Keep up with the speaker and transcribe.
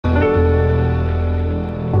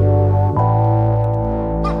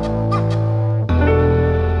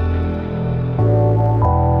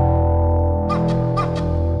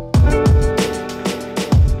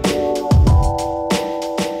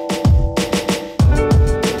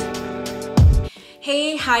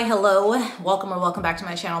hi, hello, welcome or welcome back to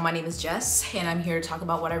my channel. My name is Jess and I'm here to talk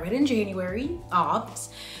about what I read in January.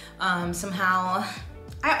 Somehow,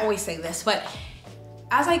 I always say this, but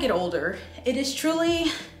as I get older, it is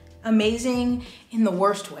truly amazing in the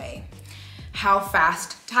worst way how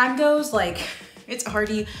fast time goes. Like, it's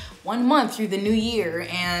already 1 month through the new year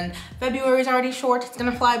and February is already short, it's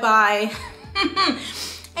gonna fly by.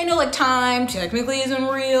 I know like time technically isn't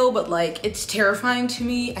real, but like it's terrifying to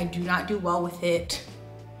me. I do not do well with it.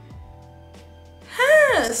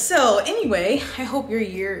 So anyway, I hope your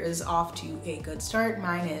year is off to a good start.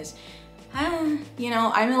 Mine is, you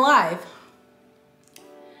know, I'm alive.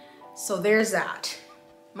 So there's that.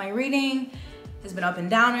 My reading has been up and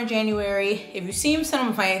down in January. If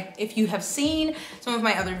you have seen some of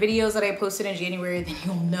my other videos that I posted in January, then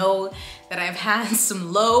you'll know that I've had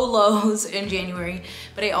some low lows in January,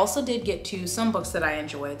 but I also did get to some books that I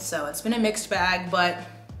enjoyed. So it's been a mixed bag, but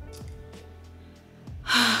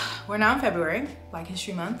we're now in February, Black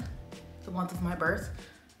History Month, the month of my birth,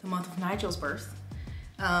 the month of Nigel's birth.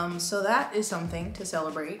 So that is something to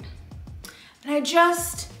celebrate. And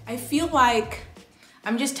I feel like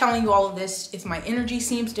I'm just telling you all of this if my energy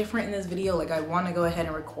seems different in this video. Like, I want to go ahead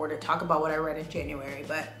and record it, talk about what I read in January,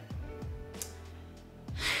 but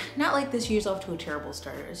not like this year's off to a terrible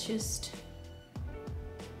start. It's just,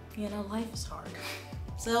 you know, life is hard.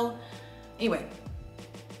 So anyway,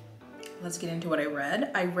 let's get into what I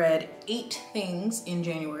read. I read 8 things in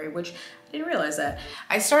January, which I didn't realize that.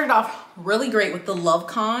 I started off really great with The Love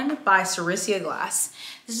Con by Sarisia Glass.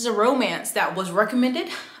 This is a romance that was recommended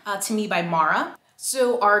to me by Mara.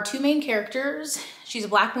 So our 2 main characters, she's a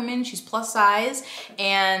Black woman, she's plus size,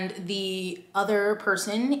 and the other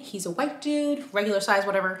person, he's a white dude, regular size,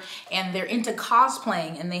 whatever, and they're into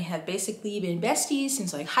cosplaying, and they have basically been besties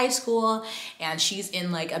since like high school, and she's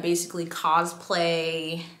in like a basically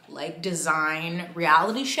cosplay like design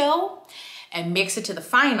reality show and makes it to the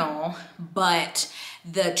final, but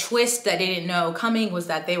the twist that they didn't know coming was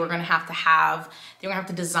that they were gonna have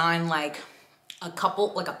to design like a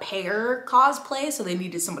couple, like a pair cosplay, so they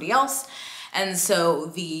needed somebody else. And so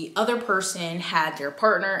the other person had their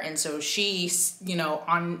partner, and so she, you know,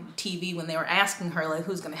 on TV when they were asking her like,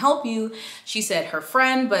 who's gonna help you, she said her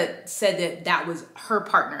friend, but said that that was her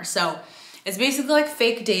partner. So it's basically like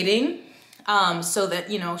fake dating, so that,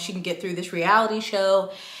 you know, she can get through this reality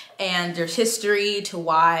show. And there's history to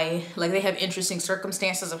why, like, they have interesting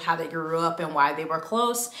circumstances of how they grew up and why they were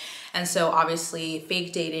close. And so obviously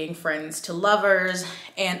fake dating, friends to lovers,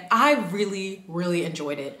 and I really, really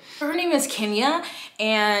enjoyed it. Her name is Kenya,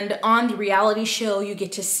 and on the reality show, you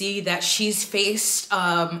get to see that she's faced,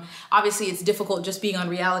 obviously it's difficult just being on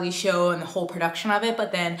reality show and the whole production of it,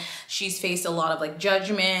 but then she's faced a lot of like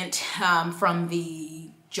judgment from the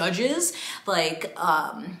judges, like,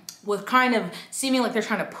 with kind of seeming like they're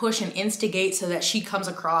trying to push and instigate so that she comes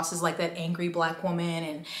across as like that angry Black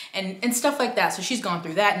woman and stuff like that. So she's gone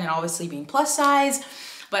through that, and then obviously being plus size.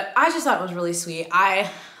 But I just thought it was really sweet.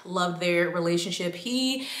 I loved their relationship.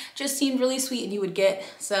 He just seemed really sweet, and you would get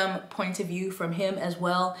some points of view from him as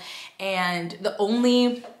well. And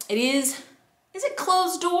is it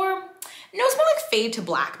closed door? No, it's more like fade to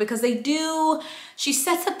black, because she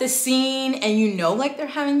sets up this scene and you know like they're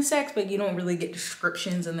having sex, but you don't really get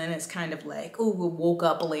descriptions, and then it's kind of like, oh, we woke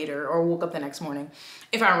up later or woke up the next morning,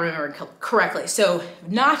 if I remember correctly. So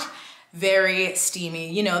not very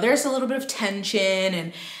steamy. You know, there's a little bit of tension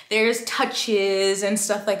and there's touches and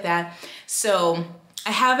stuff like that. So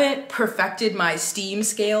I haven't perfected my steam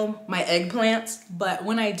scale, my eggplants, but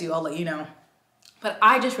when I do, I'll let you know. But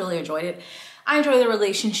I just really enjoyed it. I enjoy the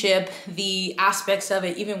relationship, the aspects of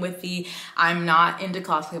it, even with I'm not into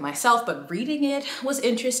cosplay myself, but reading it was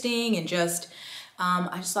interesting, and just,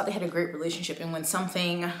 I just thought they had a great relationship. And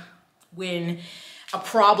when a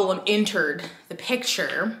problem entered the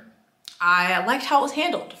picture, I liked how it was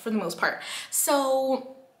handled for the most part.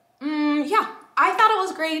 So, yeah, I thought it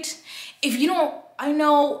was great. If you don't,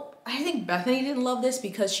 I think Bethany didn't love this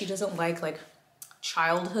because she doesn't like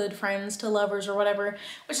childhood friends to lovers or whatever,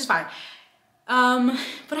 which is fine.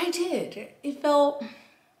 But I did. It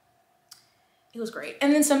was great.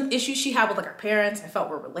 And then some issues she had with like her parents, I felt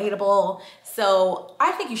were relatable. So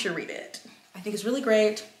I think you should read it. I think it's really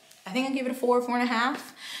great. I think I gave it a 4, 4.5.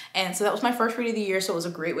 And so that was my first read of the year. So it was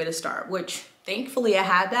a great way to start, which thankfully I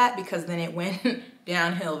had that, because then it went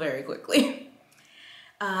downhill very quickly.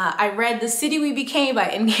 I read The City We Became by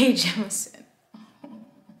N.K. Jemisin.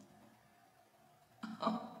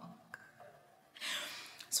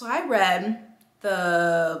 So I read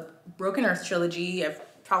the Broken Earth trilogy. I've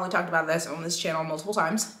probably talked about this on this channel multiple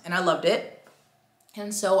times, and I loved it.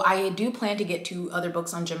 And so I do plan to get to other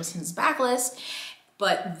books on Jemisin's backlist,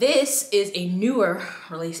 But this is a newer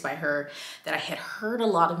release by her that I had heard a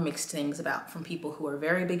lot of mixed things about from people who are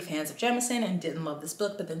very big fans of Jemison and didn't love this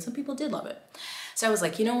book, but then some people did love it. So I was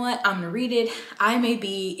like, you know what, I'm gonna read it. I may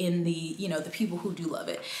be in the, you know, the people who do love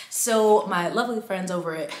it. So my lovely friends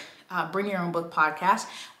over at Bring Your Own Book podcast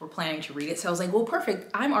were planning to read it. So I was like, well, perfect.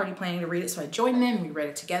 I'm already planning to read it. So I joined them, we read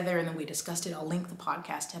it together, and then we discussed it. I'll link the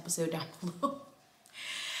podcast episode down below.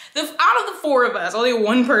 Out of the four of us, only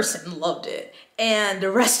one person loved it, and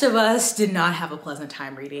the rest of us did not have a pleasant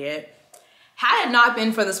time reading it. Had it not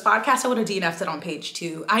been for this podcast, I would have DNF'd it on page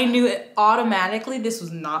 2. I knew it automatically this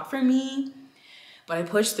was not for me, but I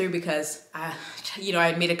pushed through because I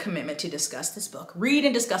had made a commitment to discuss this book, read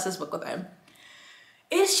and discuss this book with them.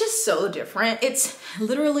 It's just so different. It's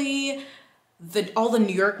literally all the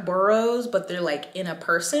New York boroughs, but they're like in a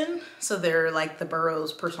person. So they're like the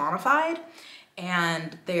boroughs personified.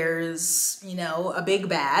 And there's, you know, a big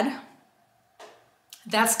bad.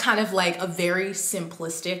 That's kind of like a very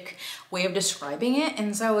simplistic way of describing it.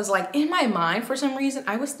 And so I was like, in my mind, for some reason,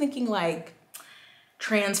 I was thinking like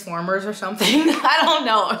Transformers or something. I don't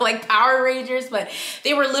know, or like Power Rangers, but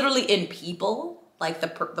they were literally in people. Like the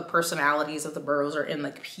personalities of the boroughs are in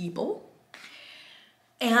like people.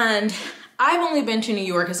 And I've only been to New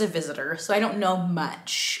York as a visitor, so I don't know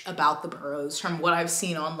much about the boroughs from what I've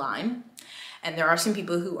seen online. And there are some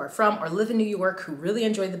people who are from or live in New York who really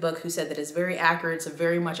enjoyed the book, who said that it's very accurate. It's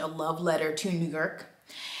very much a love letter to New York.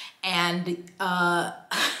 And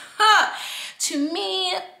to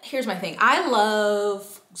me, here's my thing. I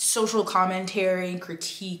love social commentary,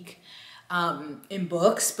 critique in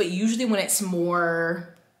books, but usually when it's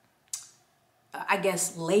more, I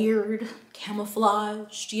guess, layered,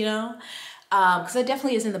 camouflaged, you know? Because that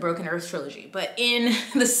definitely is in the Broken Earth trilogy. But in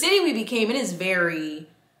The City We Became, it is very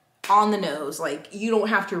on the nose. Like, you don't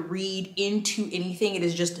have to read into anything. It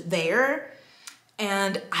is just there.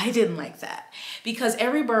 And I didn't like that. Because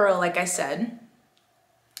every borough, like I said,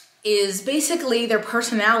 is basically their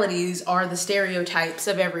personalities are the stereotypes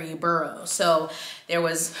of every borough. So there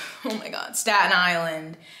was, oh my God, Staten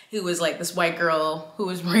Island, who was like this white girl who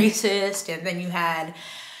was racist. And then you had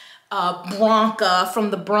Bronca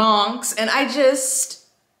from the Bronx. And I just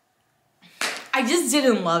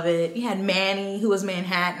didn't love it. You had Manny, who was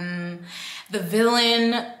Manhattan. The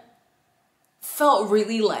villain felt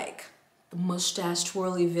really like the mustache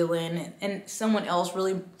twirly villain, and someone else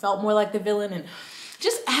really felt more like the villain, and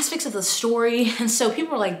just aspects of the story. And so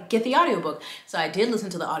people were like, get the audiobook. So I did listen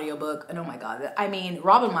to the audiobook, and oh my God, I mean,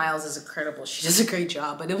 Robin Miles is incredible. She does a great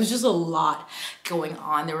job, but it was just a lot going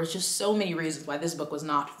on. There was just so many reasons why this book was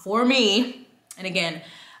not for me. And again,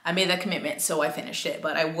 I made that commitment, so I finished it,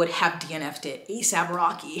 but I would have DNF'd it ASAP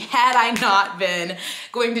Rocky had I not been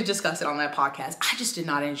going to discuss it on that podcast. I just did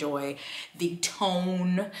not enjoy the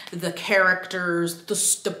tone, the characters,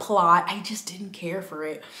 the plot. I just didn't care for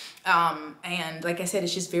it. And like I said,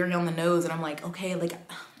 it's just very on the nose, and I'm like, okay, like,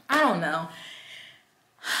 I don't know.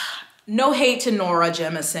 No hate to Nora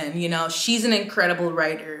Jemison, you know, she's an incredible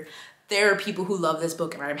writer. There are people who love this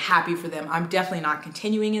book, and I'm happy for them. I'm definitely not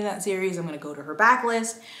continuing in that series. I'm gonna go to her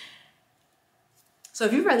backlist. So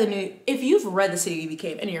if you've read The City We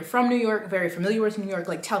Became and you're from New York, very familiar with New York,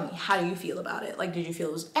 like, tell me, how do you feel about it? Like, did you feel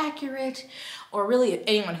it was accurate? Or really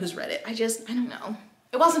anyone who's read it? I don't know.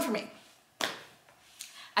 It wasn't for me.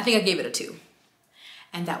 I think I gave it a 2.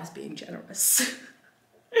 And that was being generous.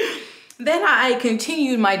 Then I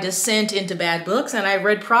continued my descent into bad books, and I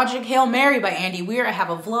read Project Hail Mary by Andy Weir. I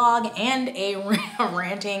have a vlog and a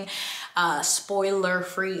ranting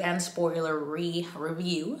spoiler-free and spoiler-free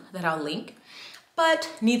review that I'll link.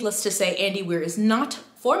 But needless to say, Andy Weir is not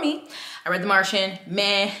for me. I read The Martian,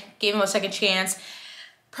 meh, gave him a second chance.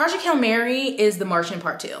 Project Hail Mary is The Martian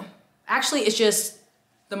Part 2. Actually, it's just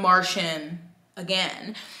The Martian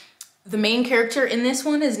again. The main character in this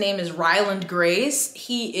one, his name is Ryland Grace.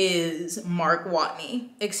 He is Mark Watney,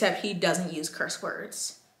 except he doesn't use curse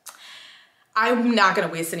words. I'm not gonna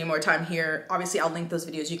waste any more time here. Obviously, I'll link those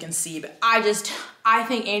videos you can see, but I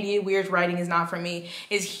think Andy Weir's writing is not for me.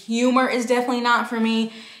 His humor is definitely not for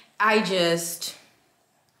me.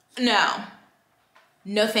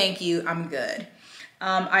 No thank you, I'm good.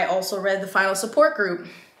 I also read The Final Support Group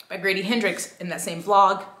by Grady Hendrix in that same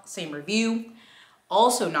vlog, same review.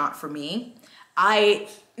 Also not for me. I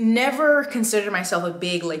never considered myself a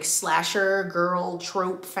big like slasher girl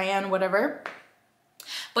trope fan, whatever.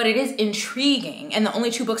 But it is intriguing. And the only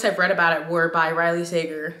 2 books I've read about it were by Riley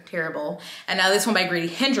Sager, terrible. And now this one by Grady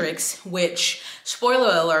Hendrix, which,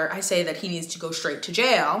 spoiler alert, I say that he needs to go straight to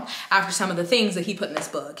jail after some of the things that he put in this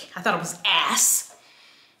book. I thought it was ass.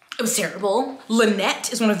 It was terrible.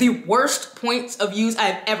 Lynette is one of the worst points of views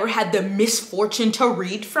I've ever had the misfortune to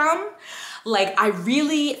read from. Like, I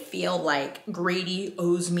really feel like Grady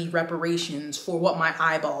owes me reparations for what my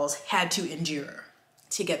eyeballs had to endure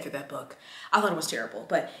to get through that book. I thought it was terrible,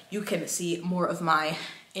 but you can see more of my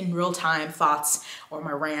in real time thoughts or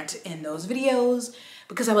my rant in those videos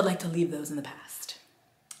because I would like to leave those in the past.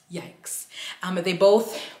 Yikes. They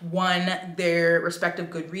both won their respective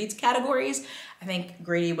Goodreads categories. I think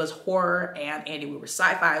Grady was horror and Andy we were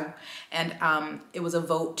sci-fi. And it was a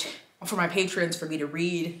vote for my patrons for me to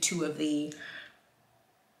read 2 of the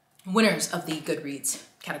winners of the Goodreads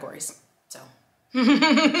categories. So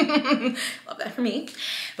love that for me.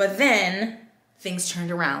 But then things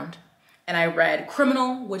turned around and I read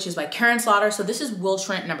Criminal, which is by Karen Slaughter. So this is Will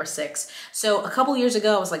Trent number 6. So a couple years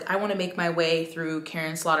ago, I was like, I want to make my way through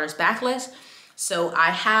Karen Slaughter's backlist. So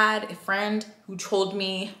I had a friend who told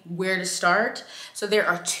me where to start. So there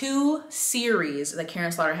are 2 series that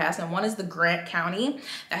Karen Slaughter has, and one is the Grant County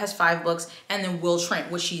that has 5 books, and then Will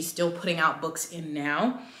Trent, which she's still putting out books in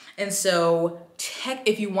now. And so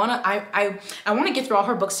if you wanna, I wanna get through all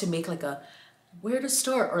her books to make like a where to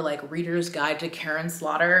start or like reader's guide to Karen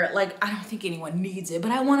Slaughter. Like, I don't think anyone needs it, but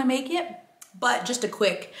I wanna make it. But just a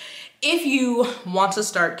quick, if you want to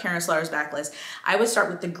start Karen Slaughter's backlist, I would start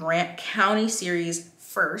with the Grant County series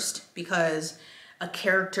first because some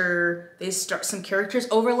characters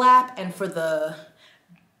overlap, and for the,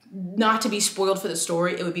 not to be spoiled for the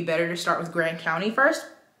story, it would be better to start with Grant County first.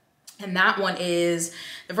 And that one is,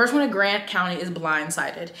 the first one in Grant County is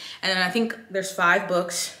Blindsided. And then I think there's 5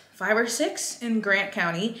 books, 5 or 6 in Grant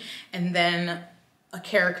County. And then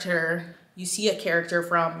you see a character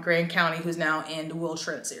from Grant County who's now in the Will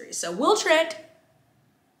Trent series. So Will Trent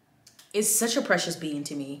is such a precious being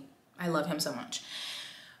to me. I love him so much.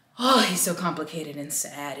 Oh, he's so complicated and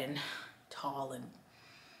sad and tall, and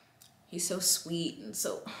he's so sweet, and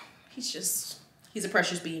so he's a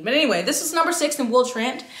precious being. But anyway, this is number 6 in Will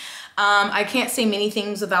Trent. I can't say many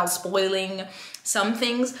things without spoiling some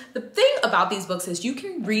things. The thing about these books is you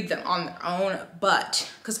can read them on their own,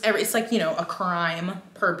 but because it's like, you know, a crime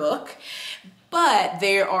per book, but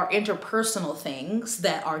there are interpersonal things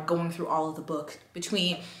that are going through all of the book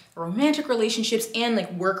between romantic relationships and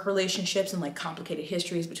like work relationships and like complicated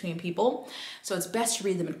histories between people. So it's best to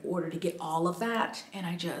read them in order to get all of that. And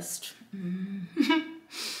I just,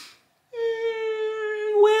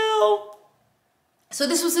 well, so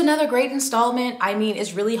this was another great installment. I mean,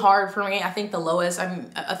 it's really hard for me. I think the lowest, I'm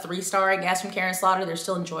a 3-star, I guess, from Karen Slaughter. They're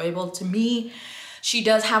still enjoyable to me. She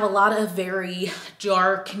does have a lot of very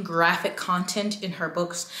dark and graphic content in her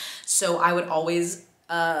books. So I would always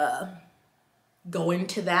go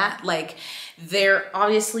into that. Like, they're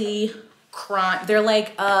obviously they're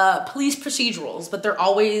like police procedurals, but they're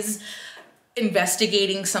always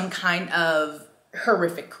investigating some kind of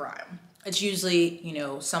horrific crime. It's usually, you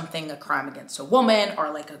know, a crime against a woman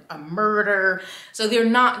or like a murder. So they're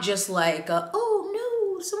not just like, oh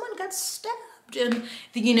no, someone got stabbed. And,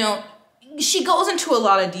 you know, she goes into a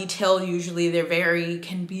lot of detail. Usually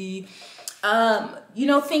can be, you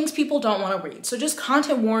know, things people don't want to read. So just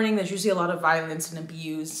content warning, there's usually a lot of violence and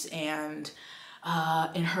abuse and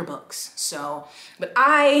in her books. So, but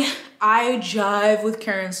I jive with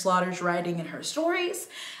Karen Slaughter's writing and her stories.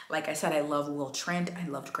 Like I said, I love Will Trent. I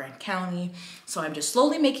loved Grant County. So I'm just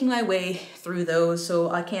slowly making my way through those.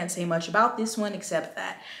 So I can't say much about this one except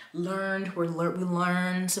that we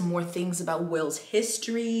learned some more things about Will's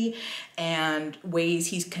history and ways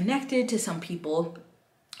he's connected to some people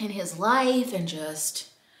in his life, and just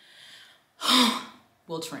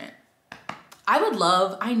Will Trent.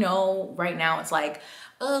 I know right now it's like,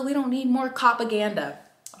 oh, we don't need more propaganda.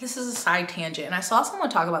 This is a side tangent. And I saw someone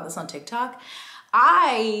talk about this on TikTok.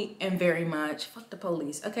 I am very much, fuck the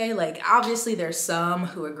police, okay? Like, obviously there's some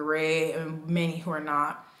who agree and many who are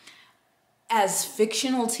not. As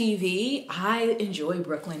fictional TV, I enjoy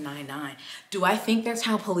Brooklyn Nine-Nine. Do I think that's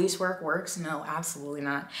how police work works? No, absolutely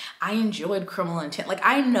not. I enjoyed Criminal Intent. Like,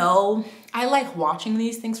 I know, I like watching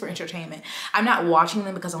these things for entertainment. I'm not watching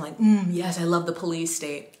them because I'm like, yes, I love the police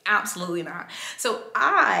state. Absolutely not. So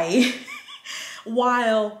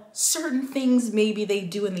while certain things maybe they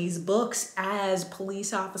do in these books as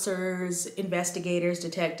police officers, investigators,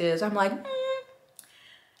 detectives, I'm like,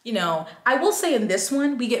 you know, I will say in this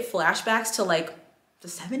one, we get flashbacks to like the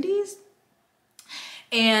 70s.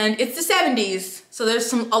 And it's the 70s. So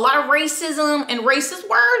there's a lot of racism and racist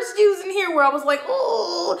words used in here where I was like,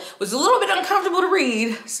 oh, it was a little bit uncomfortable to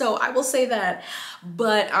read. So I will say that.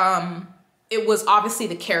 But it was obviously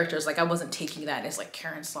the characters. Like, I wasn't taking that as like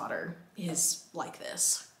Karen Slaughter is like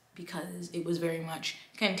this. because it was very much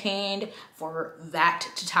contained for that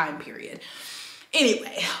time period.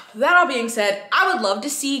 Anyway, that all being said, I would love to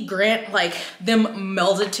see Grant, like them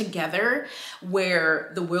melded together,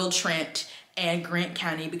 where the Will Trent and Grant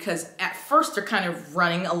County, because at first they're kind of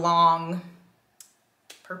running along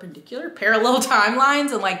parallel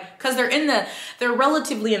timelines, and like, cause they're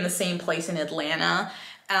relatively in the same place in Atlanta,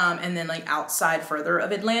 and then like outside further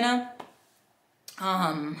of Atlanta.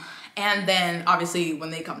 And then obviously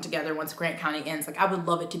when they come together, once Grant County ends, like I would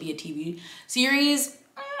love it to be a TV series,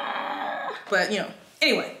 but you know,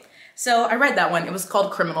 anyway. So I read that one. It was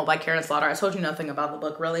called Criminal by Karen Slaughter. I told you nothing about the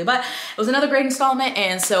book really, but it was another great installment.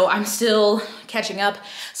 And so I'm still catching up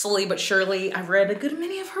slowly but surely. I've read a good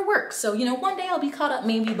many of her works. So, you know, one day I'll be caught up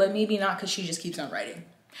maybe, but maybe not, because she just keeps on writing.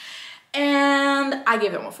 And I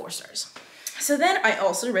gave that one 4 stars. So then I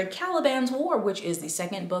also read Caliban's War, which is the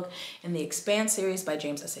second book in the Expanse series by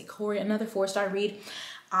James S.A. Corey, another 4-star read.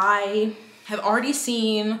 I have already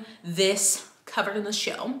seen this covered in the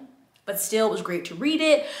show, but still it was great to read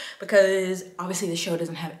it because obviously the show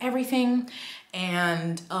doesn't have everything.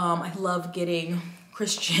 And I love getting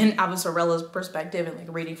Christian Avasarella's perspective and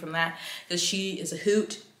like reading from that, because she is a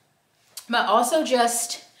hoot. But also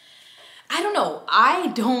just, I don't know,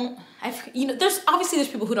 you know, there's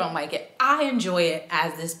people who don't like it. I enjoy it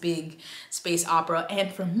as this big space opera,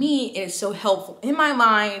 and for me it is so helpful in my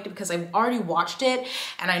mind because I've already watched it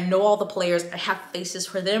and I know all the players, I have faces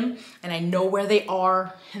for them, and I know where they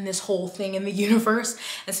are in this whole thing in the universe.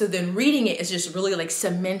 And so then reading it is just really like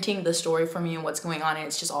cementing the story for me and what's going on, and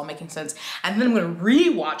it's just all making sense. And then I'm gonna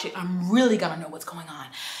rewatch it, I'm really gonna know what's going on.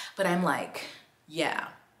 But I'm like, yeah,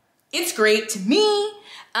 it's great to me.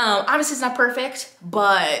 Obviously it's not perfect,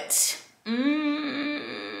 but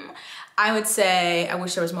I would say I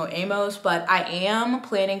wish there was more Amos, but I am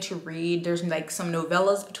planning to read, there's like some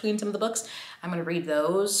novellas between some of the books. I'm gonna read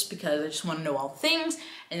those because I just wanna know all the things,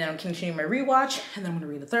 and then I'm continuing my rewatch, and then I'm gonna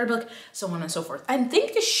read the 3rd book, so on and so forth. I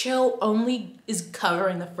think the show only is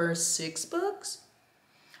covering the first 6 books.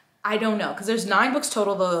 I don't know, because there's 9 books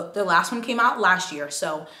total. The last one came out last year,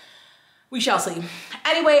 so we shall see.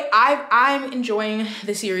 Anyway, I'm enjoying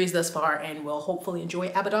the series thus far, and will hopefully enjoy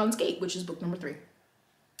Abaddon's Gate, which is book number 3.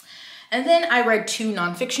 And then I read 2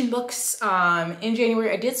 nonfiction books. In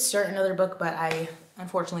January, I did start another book, but I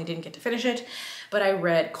unfortunately didn't get to finish it. But I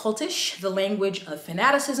read Cultish, The Language of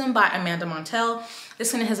Fanaticism by Amanda Montell.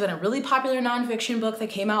 This one has been a really popular nonfiction book that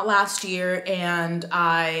came out last year, and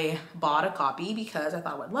I bought a copy because I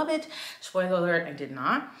thought I would love it. Spoiler alert, I did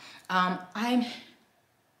not.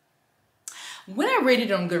 When I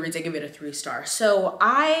rated it on Goodreads, I give it a 3-star. So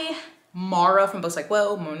Mara from books like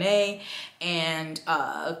Whoa, Monet, and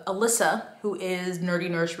Alyssa, who is Nerdy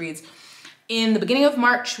Nurse Reads. In the beginning of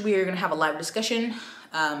March, we're gonna have a live discussion.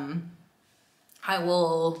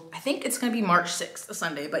 I think it's gonna be March 6th, a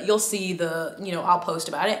Sunday, but you'll see I'll post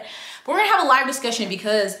about it. But we're gonna have a live discussion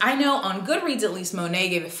because I know on Goodreads, at least, Monet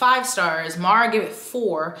gave it 5 stars, Mara gave it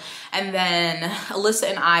 4, and then Alyssa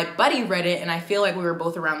and I buddy read it, and I feel like we were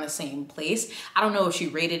both around the same place. I don't know if she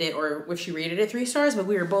rated it or if she rated it 3 stars, but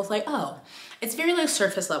we were both like, oh, it's very like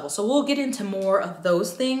surface level. So we'll get into more of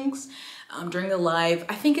those things during the live.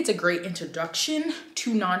 I think it's a great introduction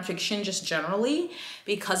to nonfiction just generally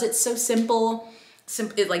because it's so simple.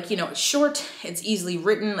 It's short, it's easily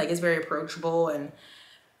written, like it's very approachable, and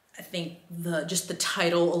I think just the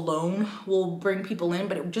title alone will bring people in,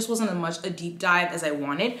 but it just wasn't as much a deep dive as I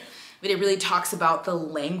wanted. But it really talks about the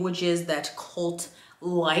languages that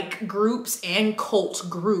cult-like groups and cult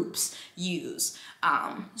groups use.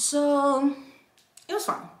 So it was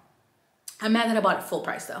fun. I'm mad that I bought it full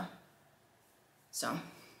price though. So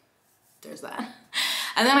there's that.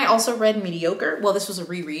 And then I also read Mediocre. Well, this was a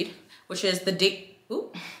reread, which is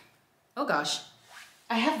oh gosh,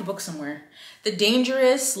 I have the book somewhere. The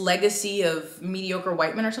Dangerous Legacy of Mediocre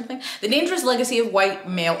White Men or something. The Dangerous Legacy of White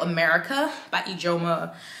Male America by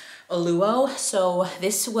Ijoma Oluo. So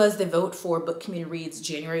this was the vote for Book Community Reads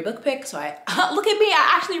January book pick. So look at me,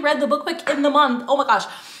 I actually read the book pick in the month. Oh my gosh.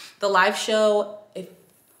 The live show,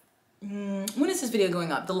 when is this video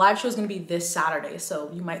going up? The live show is gonna be this Saturday, so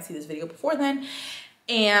you might see this video before then.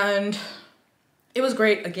 And it was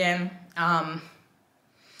great again.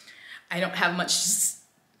 I don't have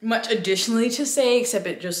much additionally to say, except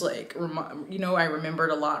it just like, I remembered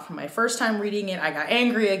a lot from my first time reading it. I got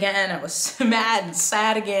angry again, I was mad and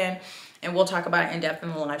sad again, and we'll talk about it in depth in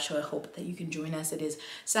the live show. I hope that you can join us. It is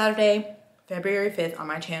Saturday, February 5th on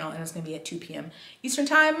my channel, and it's gonna be at 2 p.m. Eastern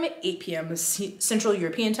time, 8 p.m. Central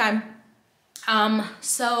European time.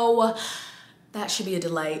 So that should be a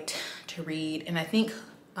delight to read, and I think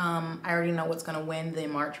I already know what's gonna win the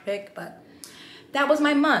March pick, but that was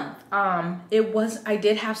my month. I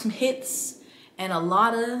did have some hits and a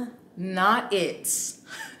lot of not its.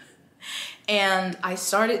 And I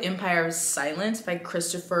started Empire of Silence by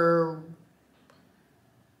Christopher,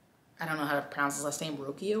 I don't know how to pronounce his last name,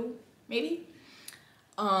 Rocchio, maybe?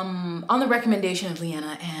 On the recommendation of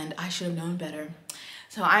Leanna, and I should have known better.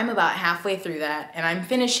 So I'm about halfway through that, and I'm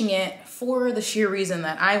finishing it for the sheer reason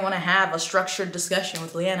that I want to have a structured discussion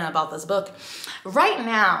with Leanna about this book. Right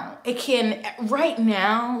now,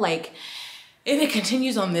 like, if it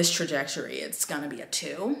continues on this trajectory, it's gonna be a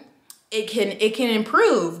 2. It can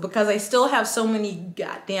improve because I still have so many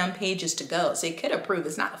goddamn pages to go. So it could improve.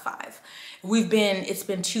 It's not a 5. It's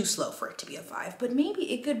been too slow for it to be a 5, but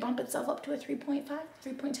maybe it could bump itself up to a 3.5,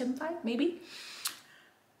 3.75, maybe.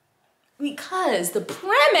 Because the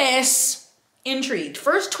premise intrigued.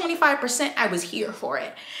 First 25%, I was here for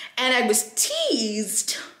it. And I was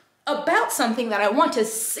teased about something that I want to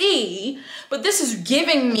see, but this is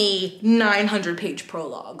giving me 900-page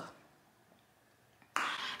prologue.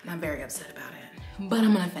 And I'm very upset about it, but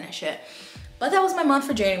I'm gonna finish it. But that was my month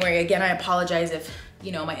for January. Again, I apologize if,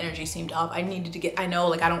 you know, my energy seemed up. I know,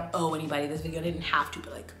 like, I don't owe anybody this video. I didn't have to,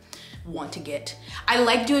 but like, I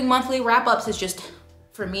like doing monthly wrap-ups. It's just,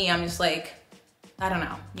 for me, I'm just like, I don't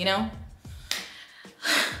know, you know?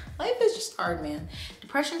 Life is just hard, man.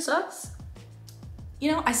 Depression sucks.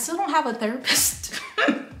 You know, I still don't have a therapist.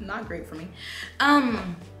 Not great for me.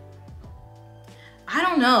 I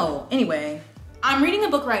don't know. Anyway, I'm reading a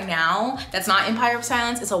book right now that's not Empire of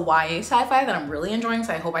Silence. It's a YA sci-fi that I'm really enjoying,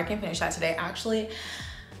 so I hope I can finish that today. Actually,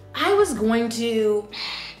 I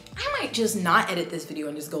might just not edit this video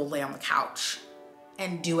and just go lay on the couch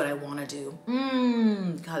and do what I want to do.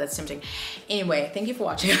 God, that's tempting. Anyway, thank you for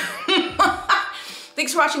watching.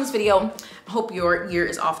 Thanks for watching this video. I hope your year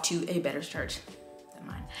is off to a better start than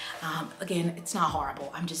mine. Again, it's not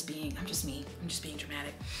horrible. I'm just being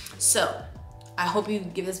dramatic. So I hope you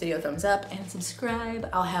give this video a thumbs up and subscribe.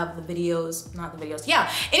 I'll have the videos,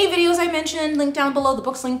 any videos I mentioned linked down below, the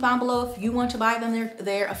books linked down below. If you want to buy them,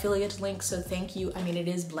 they're affiliate links, so thank you. I mean, it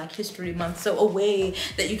is Black History Month, so a way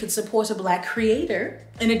that you can support a Black creator,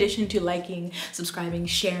 in addition to liking, subscribing,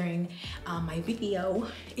 sharing my video,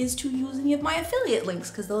 is to use any of my affiliate links,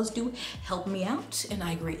 because those do help me out and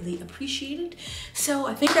I greatly appreciate it. So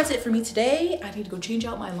I think that's it for me today. I need to go change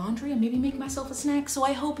out my laundry and maybe make myself a snack. So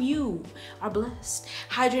I hope you are blessed,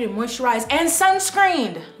 hydrated, moisturized, and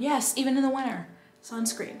sunscreened. Yes, even in the winter,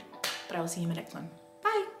 sunscreened. But I will see you in my next one.